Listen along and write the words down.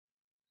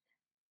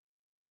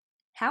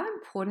How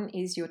important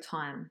is your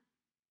time?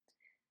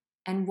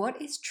 And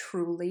what is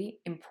truly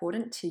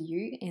important to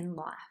you in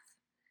life?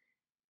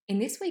 In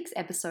this week's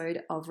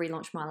episode of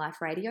Relaunch My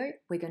Life Radio,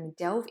 we're going to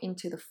delve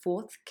into the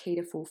fourth key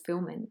to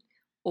fulfillment,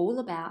 all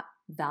about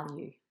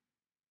value.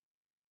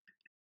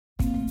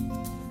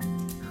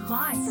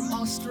 Live from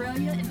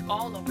Australia and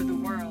all over the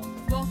world,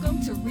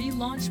 welcome to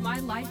Relaunch My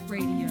Life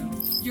Radio.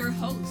 Your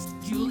host,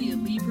 Julia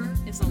Lieber,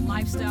 is a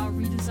lifestyle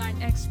redesign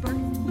expert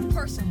who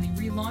personally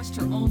relaunched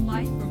her own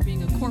life from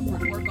being a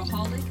corporate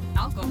workaholic,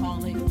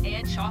 alcoholic,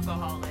 and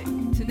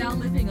chocoholic to now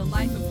living a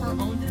life of her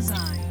own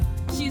design.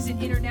 She is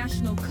an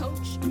international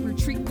coach,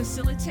 retreat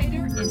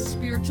facilitator, and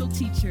spiritual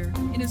teacher,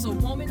 and is a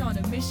woman on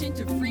a mission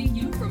to free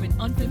you from an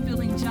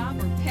unfulfilling job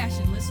or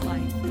passionless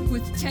life.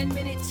 With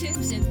 10-minute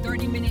tips and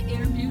 30-minute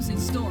interviews and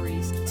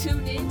stories,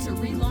 tune in to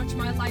Relaunch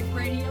My Life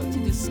Radio to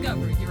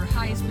discover your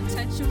highest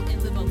potential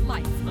and live a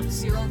life of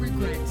zero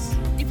regrets.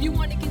 If you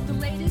want to get the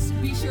latest,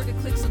 be sure to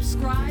click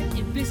subscribe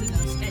and visit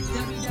us at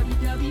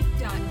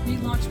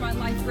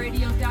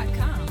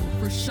www.relaunchmyliferadio.com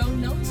for show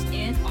notes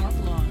and our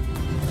blog.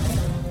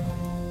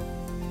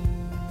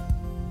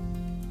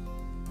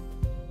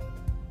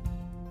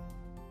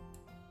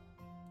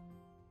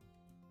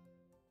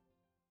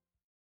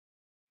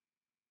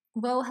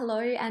 Well, hello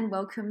and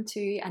welcome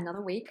to another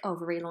week of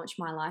Relaunch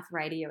My Life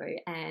Radio.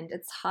 And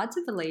it's hard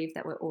to believe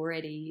that we're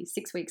already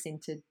 6 weeks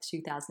into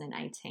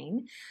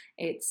 2018.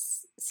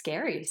 It's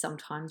scary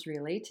sometimes,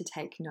 really, to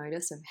take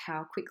notice of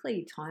how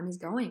quickly time is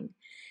going.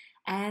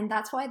 And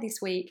that's why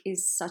this week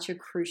is such a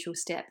crucial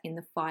step in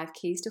the 5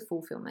 keys to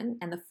fulfillment.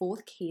 And the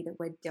fourth key that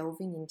we're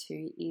delving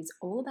into is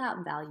all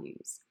about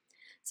values.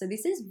 So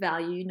this is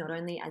value not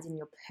only as in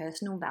your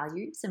personal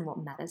values and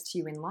what matters to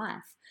you in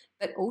life,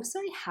 but also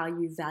how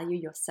you value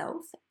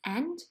yourself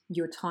and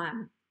your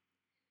time.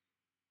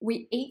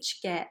 We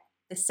each get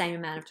the same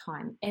amount of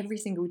time every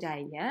single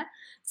day, yeah?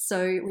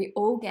 So we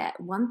all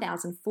get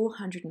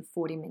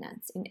 1,440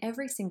 minutes in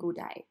every single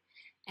day.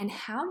 And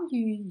how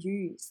you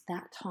use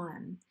that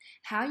time,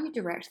 how you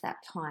direct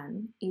that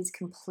time is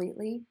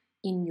completely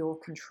in your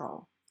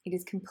control. It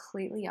is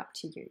completely up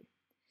to you.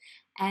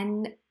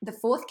 And the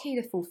fourth key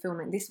to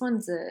fulfillment, this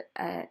one's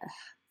a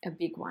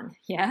big one,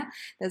 yeah?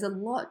 There's a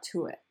lot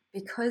to it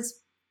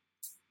because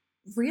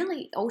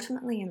really,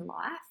 ultimately in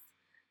life,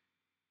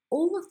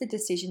 all of the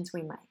decisions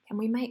we make, and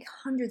we make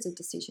hundreds of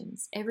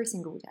decisions every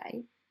single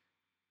day,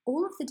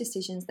 all of the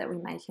decisions that we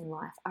make in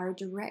life are a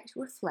direct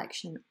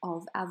reflection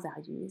of our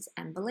values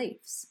and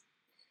beliefs.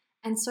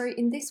 And so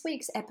in this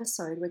week's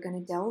episode, we're going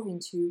to delve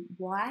into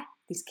why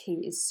this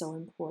key is so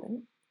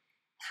important,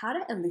 how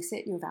to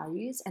elicit your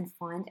values and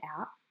find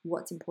out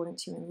what's important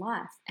to you in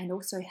life, and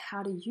also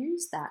how to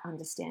use that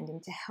understanding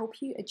to help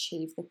you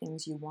achieve the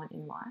things you want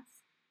in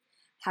life,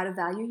 how to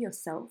value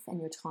yourself and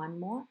your time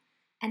more,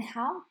 and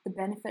how the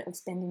benefit of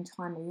spending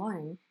time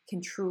alone can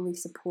truly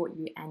support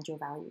you and your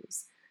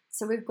values.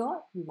 So we've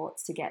got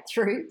lots to get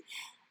through.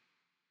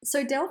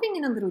 So delving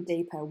in a little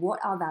deeper,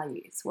 what are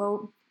values?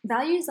 Well,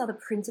 values are the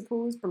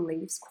principles,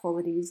 beliefs,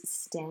 qualities,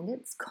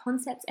 standards,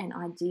 concepts, and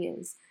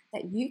ideas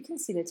that you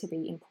consider to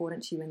be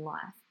important to you in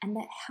life and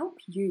that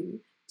help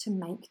you to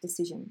make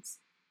decisions.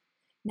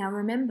 Now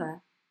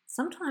remember,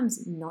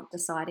 sometimes not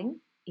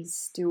deciding is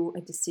still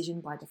a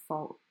decision by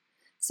default.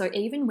 So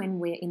even when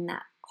we're in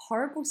that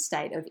horrible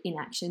state of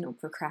inaction or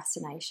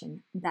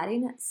procrastination, that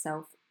in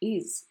itself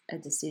is a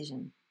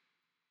decision.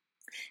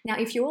 Now,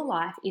 if your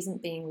life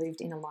isn't being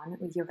lived in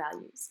alignment with your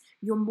values,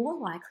 you're more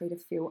likely to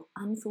feel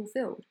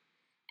unfulfilled.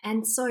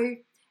 And so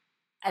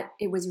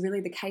it was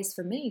really the case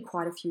for me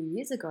quite a few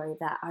years ago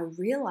that I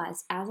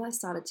realized as I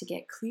started to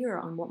get clearer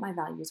on what my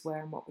values were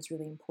and what was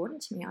really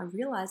important to me, I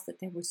realized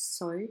that there were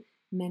so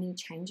many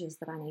changes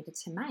that I needed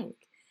to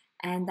make.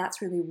 And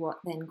that's really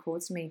what then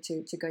caused me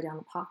to go down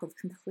the path of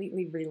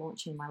completely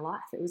relaunching my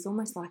life. It was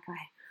almost like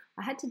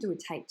I had to do a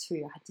take 2.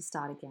 I had to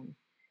start again.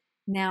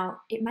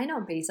 Now, it may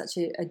not be such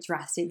a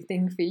drastic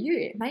thing for you.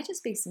 It may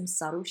just be some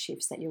subtle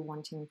shifts that you're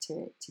wanting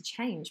to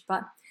change.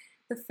 But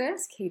the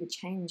first key to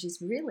change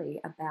is really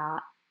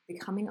about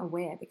becoming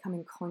aware,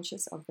 becoming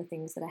conscious of the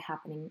things that are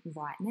happening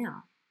right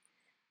now.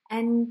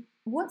 And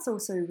what's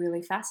also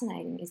really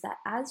fascinating is that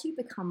as you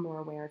become more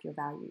aware of your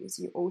values,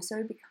 you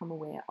also become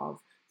aware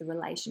of the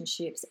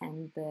relationships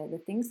and the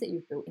things that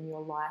you've built in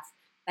your life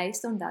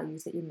based on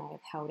values that you may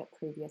have held at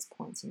previous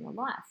points in your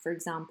life. For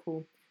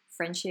example,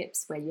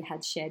 friendships where you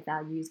had shared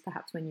values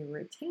perhaps when you were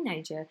a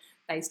teenager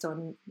based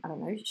on,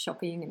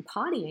 shopping and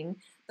partying,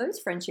 those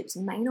friendships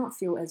may not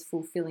feel as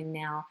fulfilling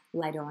now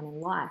later on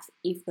in life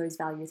if those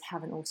values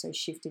haven't also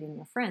shifted in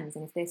your friends.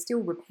 And if they're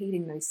still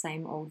repeating those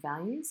same old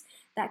values,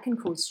 that can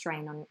cause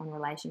strain on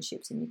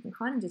relationships, and you can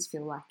kind of just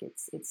feel like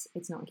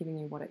it's not giving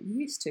you what it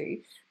used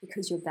to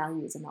because your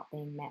values are not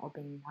being met or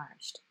being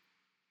nourished.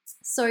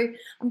 So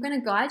I'm going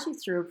to guide you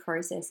through a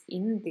process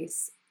in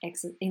this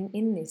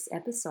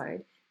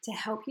episode to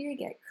help you to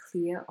get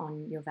clear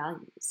on your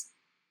values.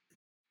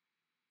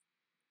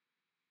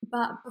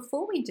 But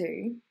before we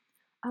do,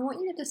 I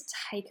want you to just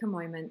take a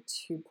moment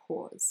to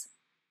pause.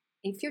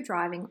 If you're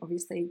driving,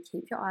 obviously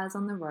keep your eyes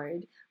on the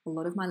road. A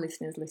lot of my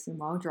listeners listen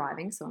while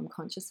driving, so I'm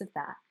conscious of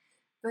that.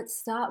 But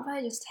start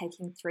by just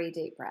taking 3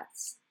 deep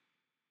breaths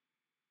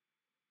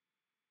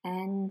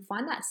and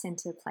find that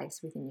center place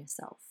within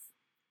yourself.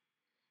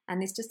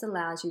 And this just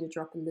allows you to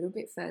drop a little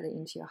bit further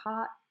into your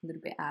heart, a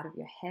little bit out of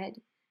your head,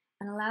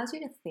 and allows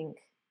you to think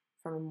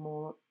from a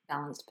more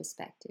balanced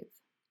perspective.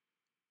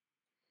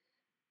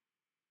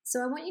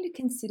 So I want you to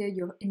consider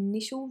your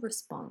initial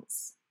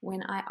response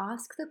when I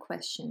ask the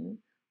question,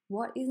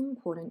 what is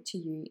important to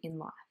you in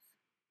life?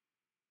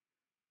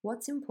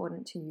 What's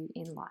important to you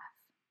in life?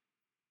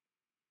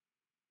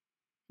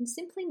 And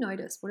simply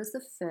notice, what is the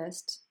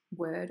first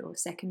word or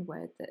second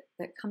word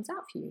that comes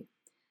out for you?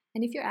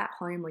 And if you're at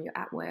home or you're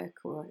at work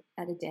or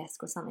at a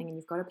desk or something and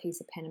you've got a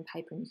piece of pen and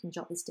paper and you can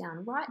jot this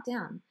down, write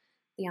down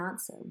the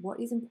answer. What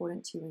is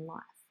important to you in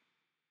life?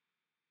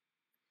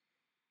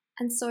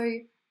 And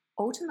so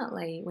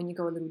ultimately, when you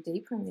go a little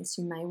deeper in this,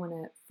 you may want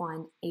to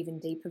find even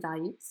deeper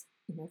values,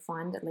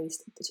 find at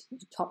least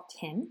the top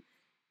 10,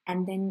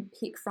 and then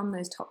pick from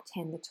those top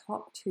 10 the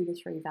top 2 to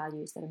 3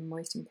 values that are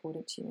most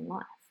important to you in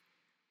life.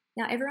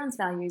 Now, everyone's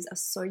values are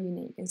so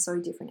unique and so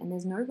different, and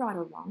there's no right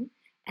or wrong.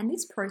 And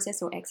this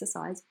process or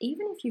exercise,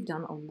 even if you've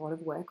done a lot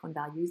of work on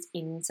values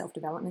in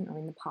self-development or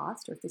in the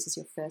past, or if this is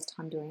your first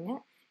time doing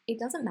it, it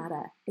doesn't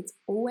matter. It's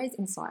always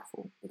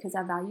insightful because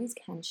our values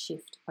can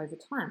shift over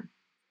time.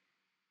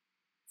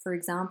 For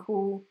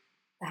example,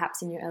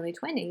 perhaps in your early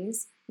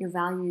 20s, your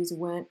values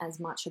weren't as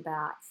much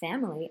about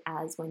family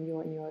as when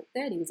you're in your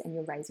 30s and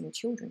you're raising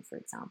children, for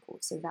example.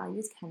 So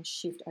values can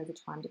shift over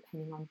time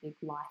depending on big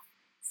life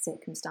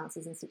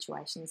circumstances and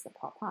situations that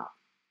pop up.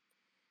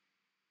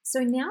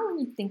 So now when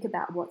you think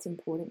about what's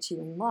important to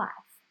you in life,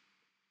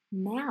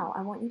 now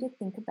I want you to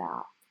think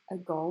about a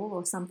goal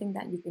or something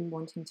that you've been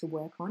wanting to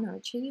work on or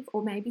achieve,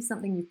 or maybe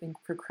something you've been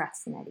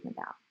procrastinating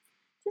about.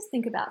 Just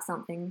think about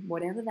something,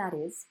 whatever that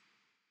is,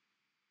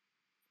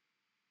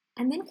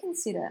 and then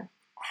consider,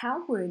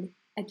 how would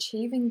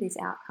achieving this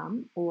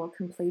outcome or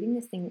completing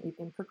the thing that you've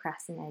been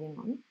procrastinating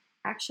on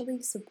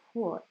actually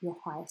support your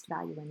highest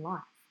value in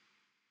life?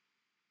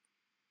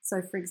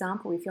 So for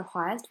example, if your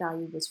highest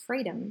value was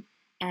freedom,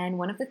 and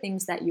one of the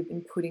things that you've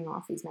been putting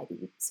off is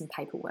maybe some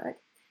paperwork,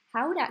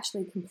 how would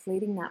actually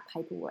completing that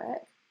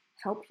paperwork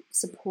help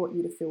support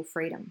you to feel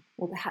freedom?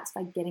 Or perhaps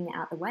by getting it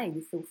out of the way,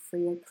 you feel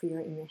freer,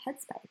 clearer in your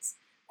headspace.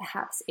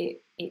 Perhaps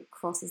it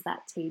crosses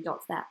that T,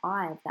 dots that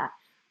I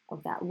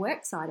of that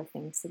work side of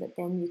things, so that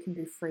then you can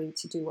be free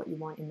to do what you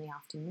want in the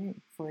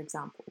afternoon, for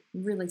example.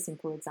 Really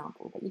simple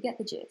example, but you get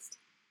the gist.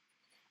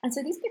 And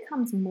so this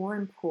becomes more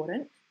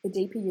important the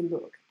deeper you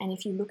look. And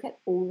if you look at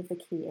all of the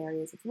key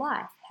areas of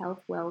life,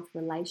 health, wealth,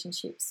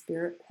 relationships,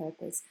 spirit,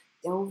 purpose,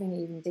 delving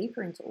even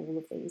deeper into all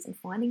of these and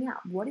finding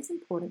out what is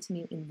important to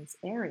me in this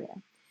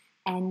area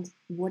and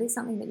what is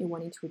something that you're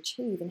wanting to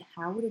achieve and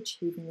how would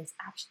achieving this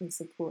actually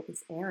support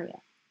this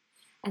area.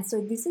 And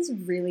so this is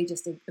really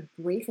just a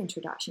brief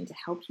introduction to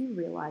help you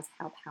realize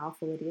how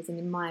powerful it is. And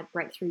in my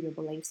Breakthrough Your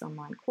Beliefs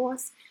online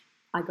course,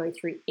 I go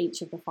through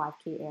each of the 5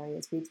 key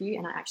areas with you,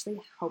 and I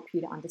actually help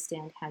you to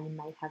understand how you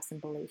may have some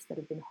beliefs that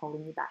have been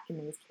holding you back in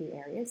these key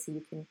areas. So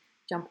you can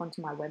jump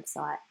onto my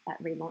website at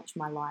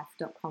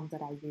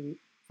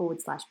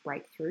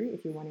relaunchmylife.com.au/breakthrough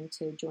if you're wanting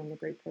to join the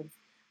group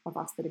of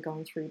us that are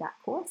going through that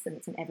course. And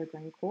it's an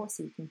evergreen course,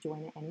 so you can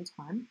join at any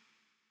time.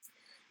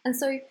 And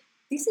so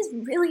this is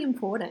really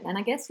important, and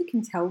I guess you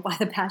can tell by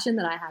the passion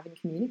that I have in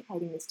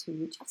communicating this to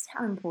you just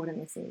how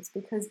important this is,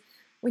 because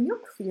when you're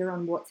clear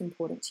on what's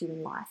important to you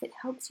in life, it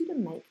helps you to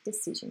make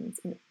decisions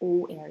in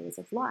all areas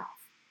of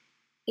life,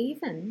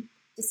 even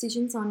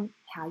decisions on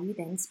how you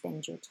then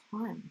spend your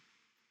time.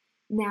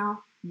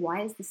 Now,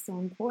 why is this so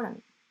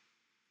important?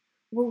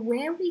 Well,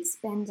 where we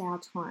spend our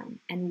time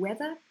and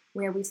whether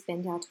where we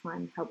spend our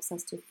time helps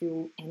us to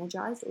feel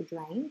energized or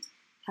drained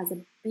has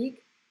a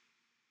big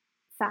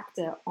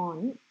factor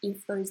on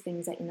if those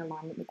things are in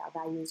alignment with our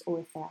values or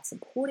if they are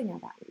supporting our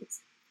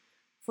values.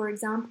 For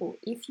example,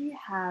 if you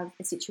have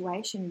a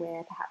situation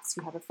where perhaps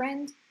you have a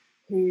friend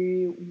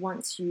who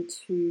wants you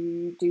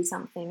to do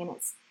something and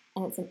it's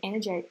an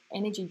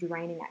energy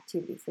draining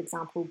activity, for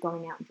example,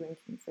 going out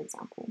drinking, for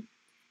example,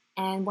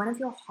 and one of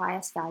your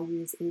highest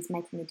values is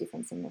making a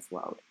difference in this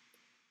world,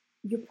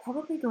 you're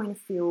probably going to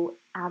feel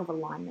out of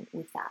alignment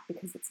with that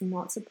because it's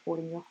not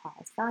supporting your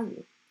highest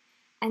value.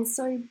 And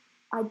so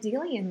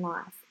ideally in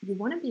life, you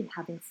want to be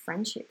having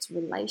friendships,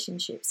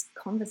 relationships,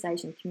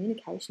 conversation,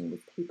 communication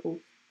with people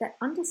that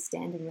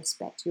understand and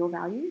respect your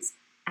values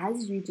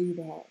as you do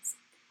theirs.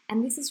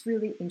 And this is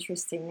really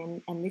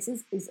interesting, and this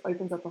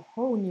opens up a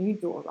whole new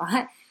door,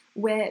 right?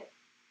 Where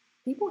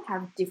people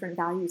have different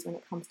values when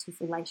it comes to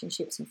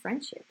relationships and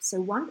friendships.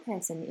 So one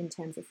person in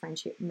terms of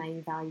friendship may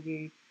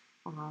value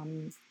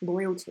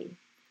loyalty,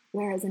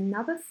 whereas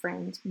another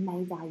friend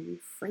may value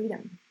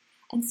freedom.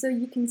 And so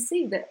you can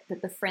see that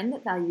the friend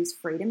that values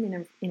freedom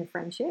in a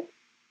friendship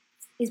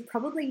is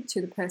probably,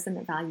 to the person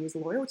that values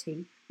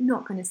loyalty,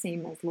 not going to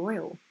seem as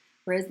loyal.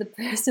 Whereas the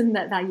person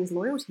that values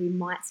loyalty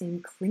might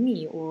seem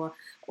clingy or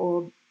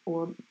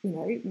or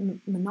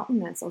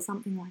monotonous or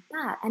something like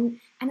that. And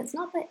it's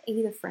not that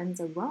either friends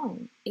are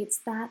wrong. It's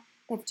that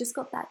they've just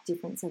got that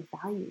difference of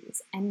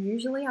values. And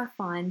usually I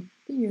find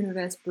the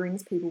universe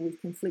brings people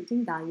with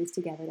conflicting values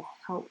together to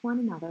help one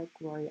another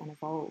grow and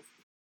evolve.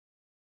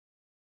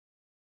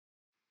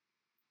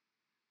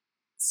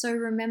 So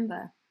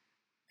remember,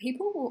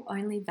 people will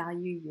only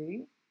value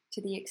you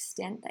to the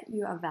extent that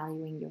you are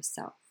valuing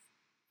yourself.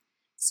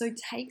 So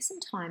take some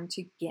time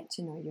to get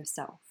to know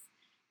yourself.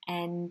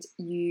 And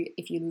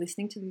if you're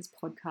listening to this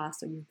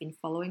podcast or you've been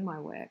following my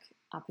work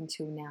up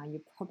until now,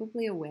 you're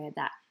probably aware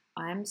that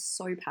I'm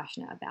so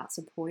passionate about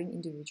supporting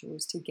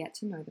individuals to get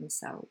to know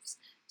themselves,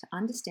 to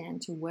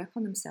understand, to work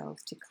on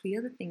themselves, to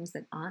clear the things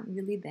that aren't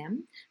really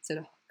them, so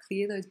to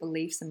clear those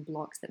beliefs and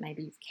blocks that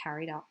maybe you've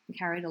carried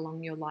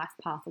along your life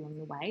path along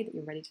the way that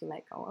you're ready to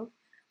let go of.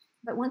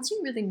 But once you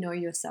really know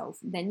yourself,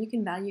 then you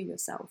can value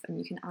yourself and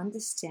you can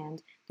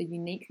understand the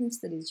uniqueness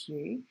that is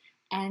you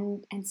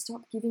and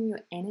stop giving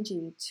your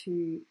energy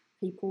to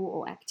people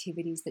or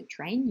activities that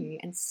drain you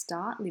and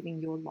start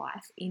living your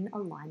life in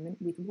alignment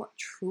with what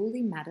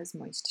truly matters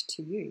most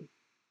to you.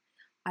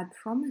 I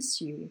promise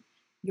you,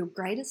 your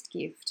greatest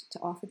gift to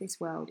offer this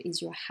world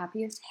is your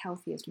happiest,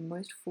 healthiest,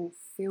 most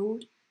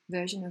fulfilled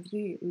version of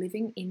you,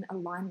 living in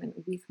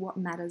alignment with what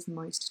matters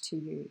most to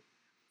you.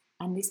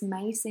 And this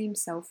may seem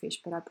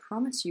selfish, but I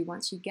promise you,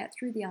 once you get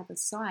through the other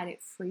side,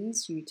 it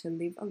frees you to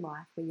live a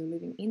life where you're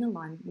living in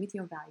alignment with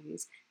your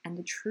values and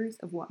the truth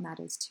of what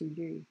matters to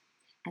you.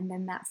 And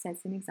then that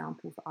sets an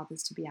example for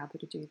others to be able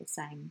to do the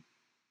same.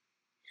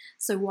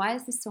 So why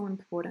is this so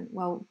important?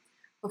 Well,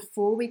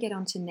 before we get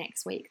on to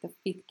next week, the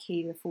 5th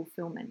key to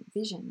fulfillment,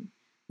 vision,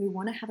 we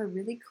want to have a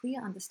really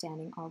clear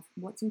understanding of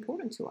what's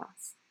important to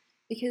us.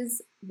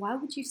 Because why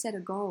would you set a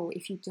goal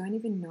if you don't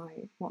even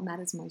know what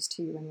matters most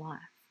to you in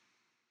life?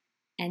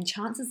 And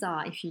chances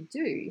are, if you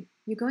do,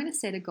 you're going to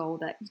set a goal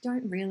that you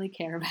don't really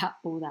care about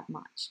all that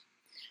much.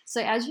 So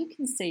as you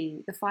can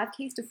see, the 5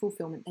 keys to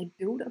fulfillment, they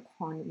build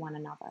upon one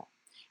another.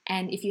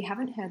 And if you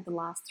haven't heard the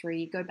last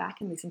 3, go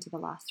back and listen to the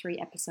last 3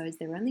 episodes.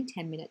 They're only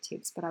 10-minute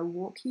tips, but I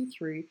walk you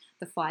through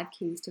the 5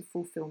 keys to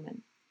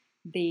fulfillment,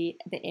 the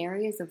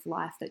areas of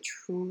life that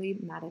truly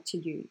matter to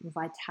you: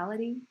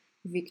 vitality,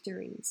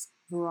 victories,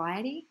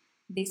 variety.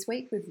 This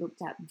week we've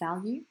looked at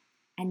value.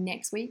 And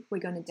next week, we're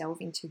going to delve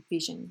into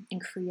vision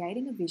and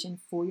creating a vision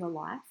for your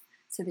life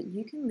so that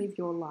you can live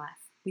your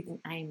life with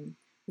an aim,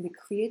 with a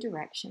clear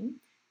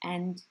direction,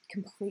 and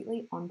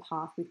completely on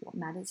path with what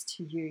matters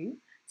to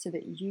you so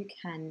that you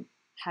can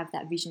have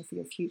that vision for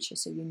your future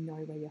so you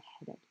know where you're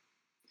headed.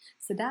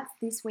 So that's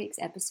this week's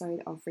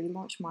episode of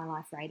Relaunch My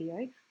Life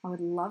Radio. I would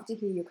love to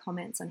hear your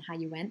comments on how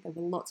you went. There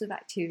were lots of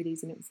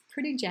activities and it was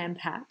pretty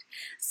jam-packed.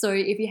 So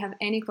if you have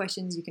any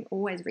questions, you can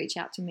always reach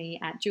out to me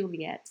at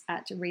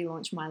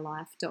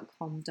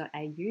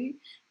juliet@relaunchmylife.com.au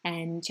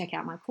and check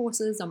out my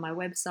courses on my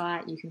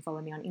website. You can follow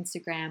me on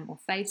Instagram or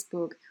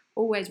Facebook.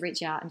 Always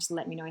reach out and just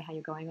let me know how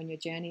you're going on your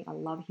journey. I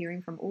love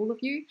hearing from all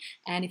of you.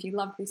 And if you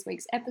loved this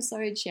week's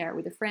episode, share it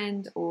with a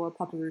friend or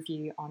pop a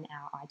review on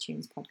our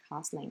iTunes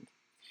podcast link.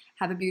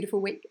 Have a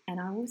beautiful week, and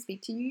I will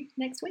speak to you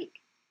next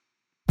week.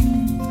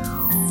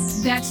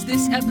 That's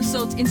this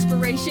episode's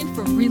inspiration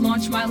from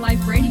Relaunch My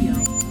Life Radio,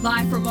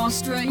 live from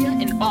Australia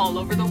and all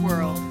over the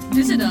world.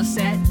 Visit us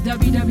at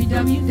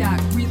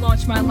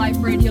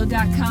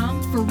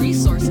www.relaunchmyliferadio.com for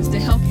resources to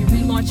help you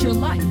relaunch your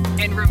life.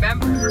 And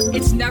remember,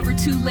 it's never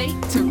too late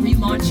to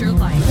relaunch your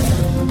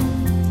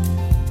life.